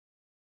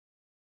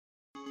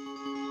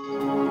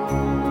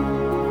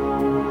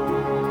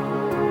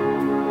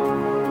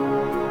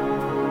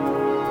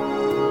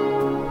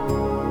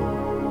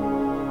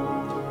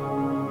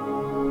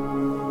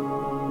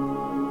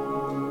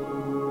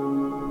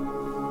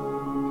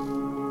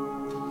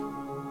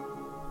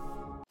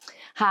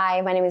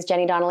Hi, my name is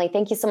Jenny Donnelly.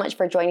 Thank you so much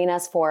for joining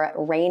us for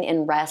Reign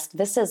in Rest.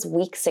 This is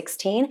week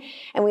 16,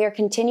 and we are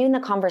continuing the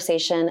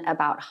conversation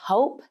about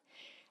hope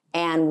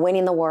and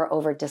winning the war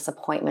over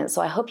disappointment.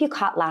 So I hope you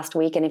caught last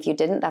week, and if you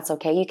didn't, that's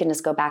okay. You can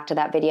just go back to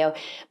that video.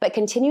 But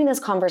continuing this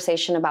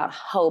conversation about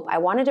hope, I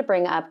wanted to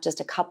bring up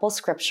just a couple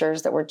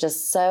scriptures that were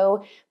just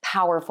so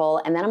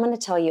powerful, and then I'm going to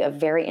tell you a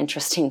very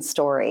interesting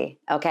story,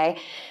 okay?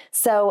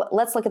 So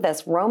let's look at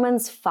this.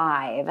 Romans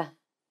 5,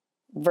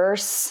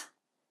 verse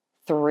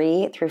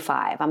 3 through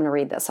 5. I'm going to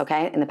read this,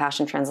 okay, in the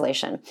Passion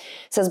Translation. It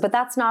says, "But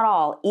that's not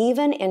all.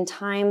 Even in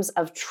times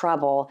of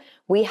trouble,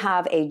 we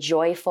have a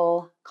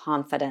joyful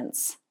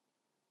confidence."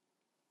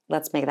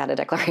 Let's make that a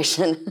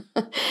declaration.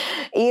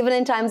 Even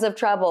in times of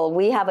trouble,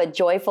 we have a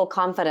joyful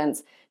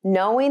confidence,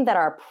 knowing that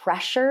our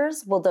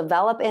pressures will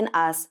develop in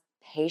us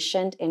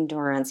patient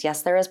endurance.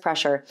 Yes, there is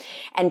pressure.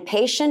 And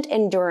patient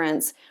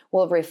endurance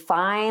will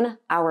refine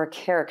our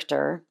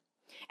character,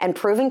 and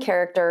proven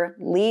character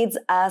leads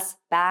us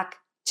back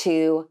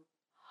to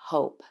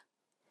hope.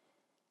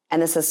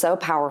 And this is so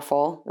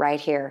powerful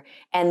right here.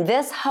 And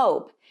this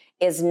hope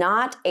is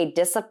not a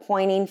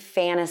disappointing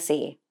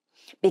fantasy,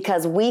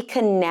 because we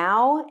can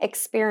now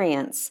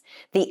experience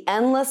the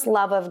endless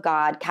love of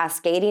God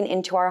cascading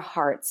into our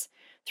hearts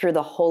through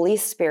the Holy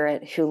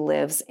Spirit who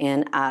lives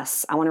in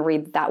us. I want to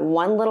read that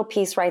one little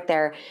piece right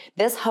there.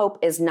 This hope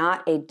is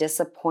not a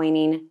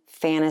disappointing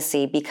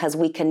fantasy, because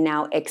we can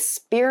now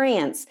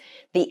experience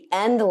the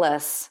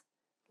endless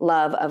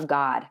love of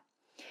God.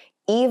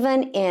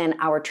 Even in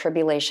our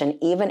tribulation,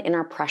 even in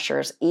our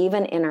pressures,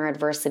 even in our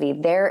adversity,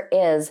 there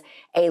is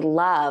a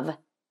love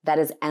that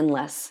is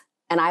endless.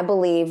 And I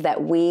believe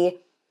that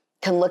we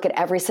can look at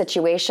every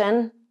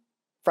situation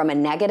from a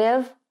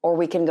negative, or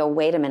we can go,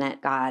 wait a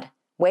minute, God,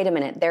 wait a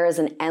minute. There is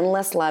an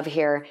endless love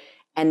here,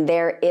 and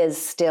there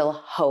is still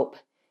hope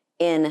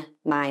in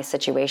my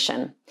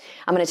situation.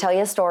 I'm going to tell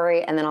you a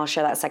story, and then I'll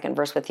share that second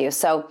verse with you.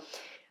 So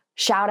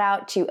shout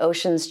out to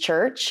Oceans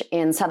Church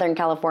in Southern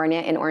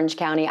California in Orange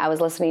County. I was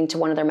listening to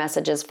one of their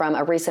messages from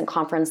a recent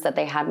conference that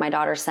they had. My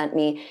daughter sent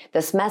me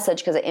this message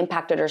because it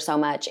impacted her so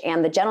much.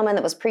 And the gentleman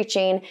that was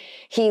preaching,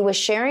 he was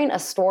sharing a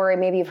story.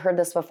 Maybe you've heard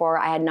this before.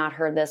 I had not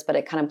heard this, but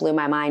it kind of blew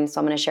my mind. So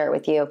I'm going to share it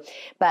with you.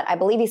 But I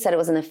believe he said it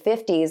was in the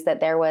 50s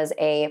that there was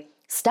a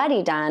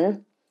study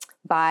done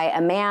by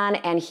a man,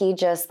 and he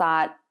just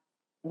thought,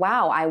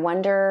 wow, I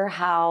wonder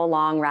how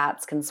long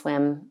rats can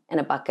swim in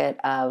a bucket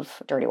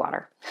of dirty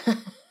water.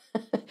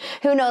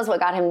 Who knows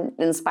what got him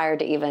inspired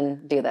to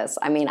even do this?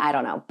 I mean, I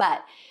don't know,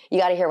 but you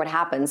got to hear what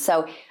happens.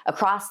 So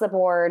across the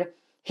board,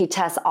 he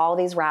tests all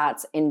these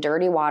rats in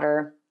dirty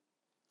water.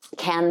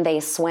 Can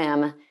they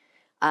swim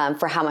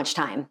for how much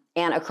time?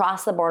 And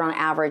across the board, on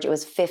average, it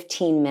was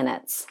 15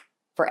 minutes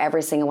for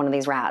every single one of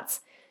these rats.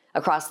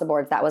 Across the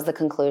board, that was the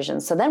conclusion.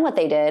 So then what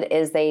they did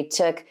is they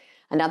took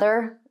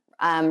another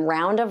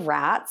round of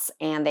rats,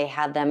 and they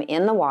had them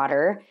in the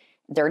water,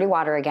 dirty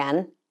water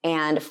again,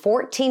 and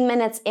 14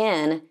 minutes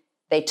in,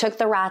 they took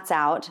the rats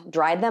out,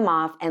 dried them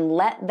off, and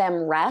let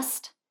them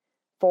rest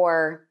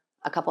for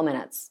a couple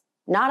minutes.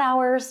 Not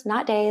hours,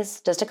 not days,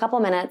 just a couple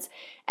minutes.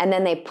 And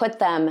then they put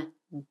them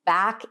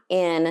back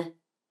in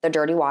the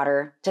dirty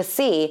water to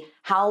see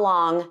how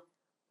long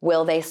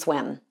will they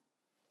swim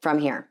from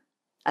here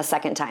a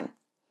second time.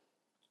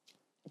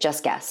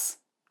 Just guess.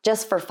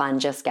 Just for fun,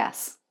 just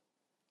guess.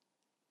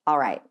 All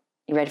right,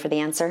 you ready for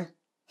the answer?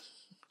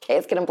 Okay,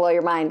 it's gonna blow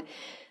your mind.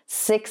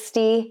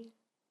 60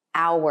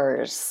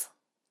 hours.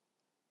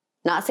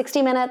 Not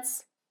 60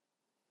 minutes,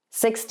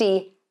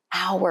 60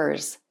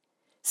 hours.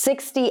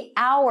 60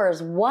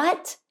 hours,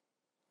 what?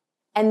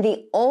 And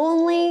the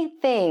only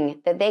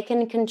thing that they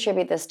can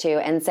contribute this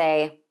to and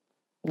say,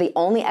 the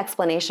only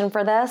explanation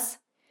for this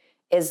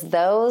is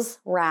those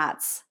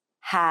rats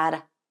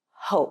had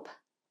hope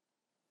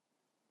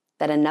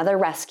that another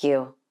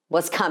rescue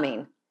was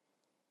coming.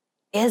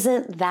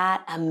 Isn't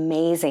that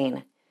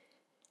amazing?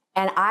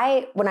 And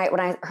when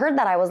I heard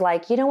that, I was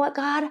like, you know what,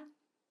 God?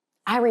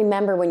 I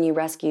remember when you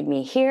rescued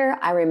me here.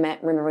 I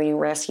remember when you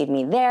rescued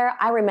me there.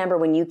 I remember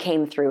when you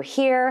came through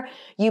here.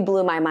 You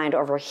blew my mind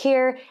over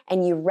here,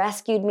 and you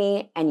rescued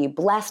me and you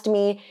blessed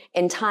me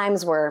in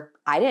times where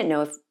I didn't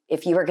know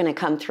if you were going to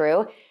come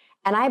through.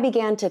 And I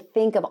began to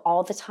think of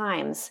all the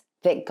times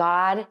that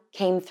God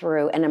came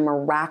through in a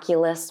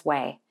miraculous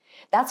way.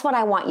 That's what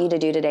I want you to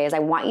do today, is I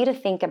want you to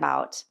think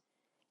about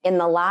in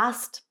the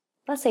last,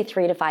 let's say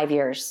 3 to 5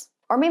 years,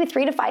 or maybe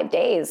 3 to 5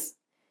 days,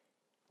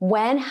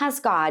 when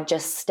has God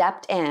just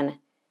stepped in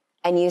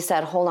and you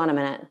said, hold on a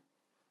minute,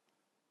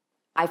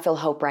 I feel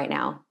hope right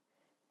now.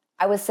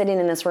 I was sitting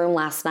in this room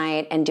last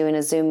night and doing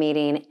a Zoom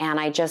meeting, and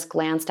I just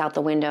glanced out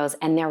the windows,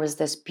 and there was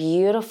this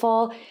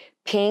beautiful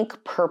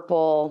pink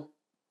purple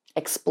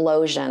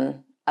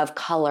explosion of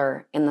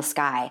color in the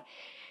sky.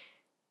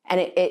 And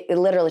it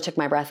literally took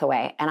my breath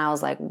away. And I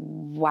was like,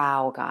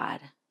 wow,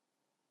 God,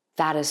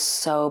 that is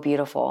so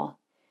beautiful.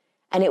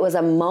 And it was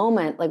a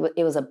moment, like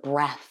it was a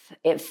breath.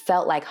 It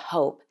felt like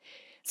hope.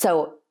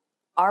 So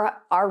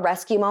our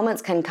rescue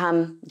moments can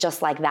come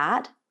just like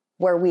that,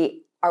 where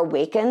we are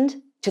awakened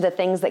to the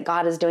things that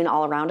God is doing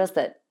all around us.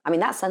 That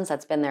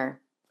sunset's been there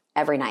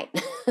every night.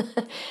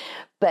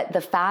 But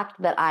the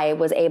fact that I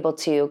was able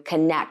to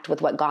connect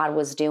with what God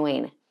was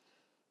doing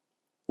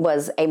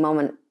was a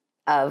moment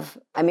of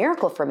a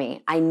miracle for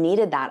me. I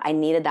needed that. I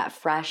needed that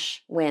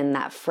fresh wind,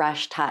 that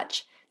fresh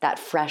touch, that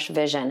fresh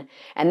vision.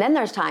 And then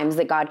there's times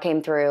that God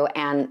came through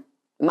and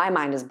my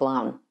mind is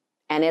blown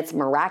and it's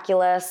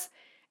miraculous.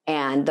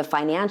 And the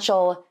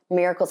financial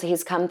miracles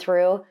he's come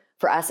through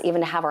for us,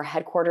 even to have our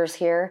headquarters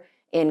here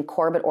in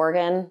Corbett,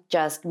 Oregon,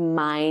 just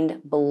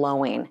mind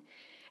blowing.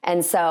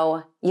 And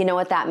so you know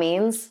what that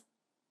means?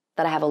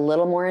 That I have a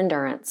little more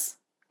endurance,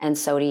 and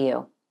so do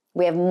you.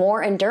 We have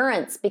more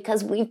endurance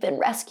because we've been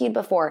rescued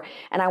before.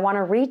 And I want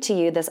to read to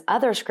you this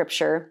other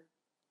scripture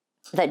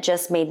that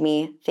just made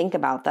me think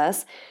about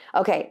this.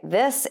 Okay,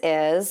 this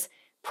is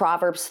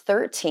Proverbs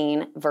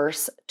 13,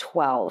 verse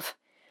 12.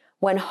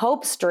 When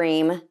hope's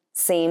dream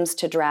seems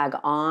to drag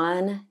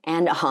on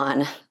and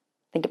on,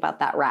 think about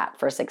that rat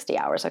for 60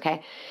 hours,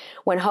 okay?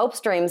 When hope's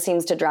dream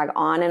seems to drag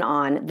on and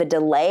on, the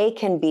delay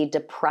can be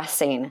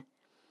depressing.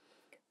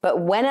 But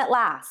when at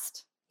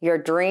last your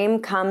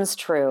dream comes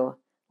true,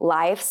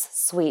 life's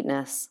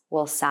sweetness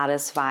will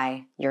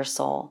satisfy your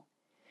soul.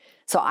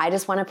 So I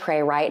just want to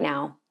pray right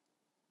now,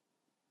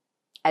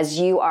 as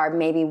you are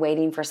maybe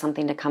waiting for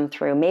something to come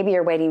through. Maybe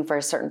you're waiting for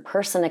a certain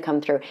person to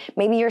come through.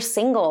 Maybe you're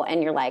single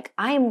and you're like,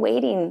 I am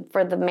waiting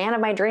for the man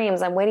of my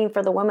dreams. I'm waiting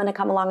for the woman to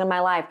come along in my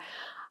life.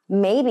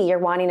 Maybe you're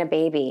wanting a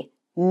baby.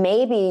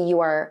 Maybe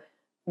you are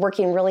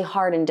working really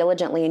hard and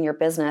diligently in your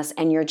business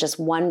and you're just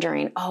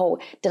wondering, oh,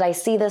 did I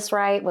see this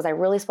right? Was I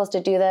really supposed to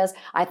do this?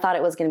 I thought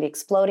it was going to be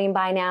exploding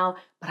by now,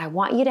 but I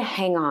want you to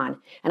hang on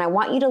and I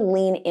want you to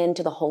lean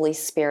into the Holy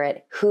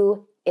Spirit,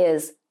 who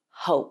is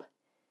hope.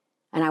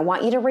 And I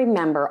want you to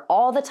remember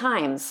all the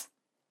times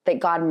that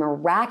God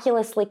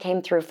miraculously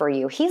came through for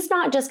you. He's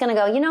not just going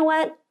to go, you know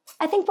what?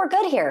 I think we're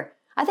good here.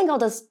 I think I'll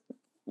just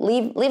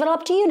leave it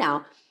up to you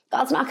now.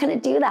 God's not going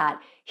to do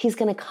that. He's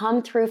going to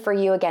come through for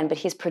you again, but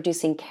he's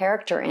producing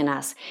character in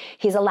us.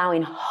 He's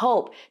allowing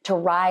hope to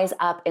rise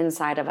up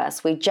inside of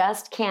us. We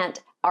just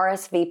can't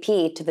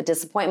RSVP to the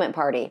disappointment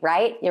party,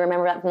 right? You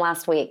remember that from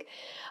last week.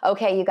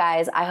 Okay, you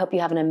guys, I hope you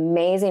have an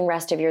amazing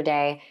rest of your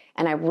day.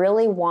 And I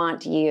really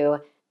want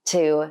you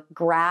to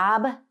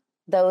grab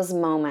those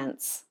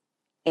moments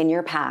in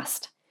your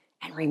past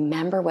and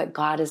remember what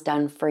God has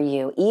done for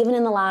you, even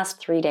in the last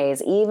 3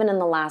 days, even in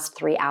the last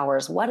 3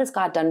 hours. What has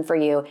God done for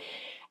you?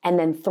 And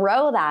then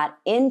throw that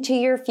into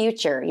your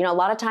future. You know, a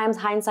lot of times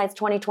hindsight's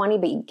 20/20,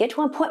 but you get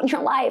to a point in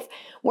your life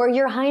where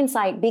your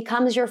hindsight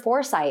becomes your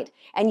foresight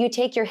and you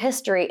take your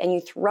history and you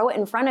throw it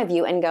in front of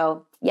you and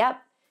go,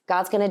 yep,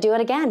 God's going to do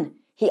it again.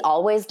 He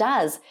always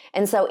does.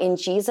 And so in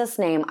Jesus'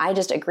 name, I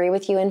just agree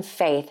with you in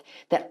faith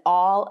that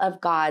all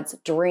of God's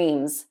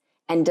dreams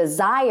and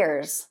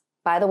desires,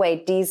 by the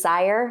way,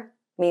 desire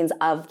means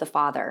of the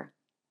Father.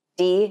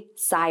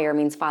 Desire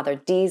means Father.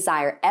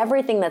 Desire,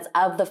 everything that's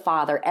of the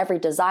Father, every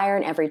desire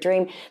and every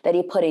dream that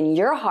he put in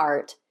your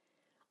heart,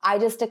 I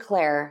just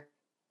declare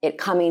it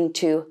coming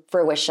to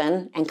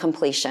fruition and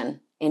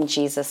completion in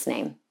Jesus'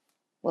 name.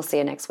 We'll see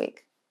you next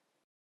week.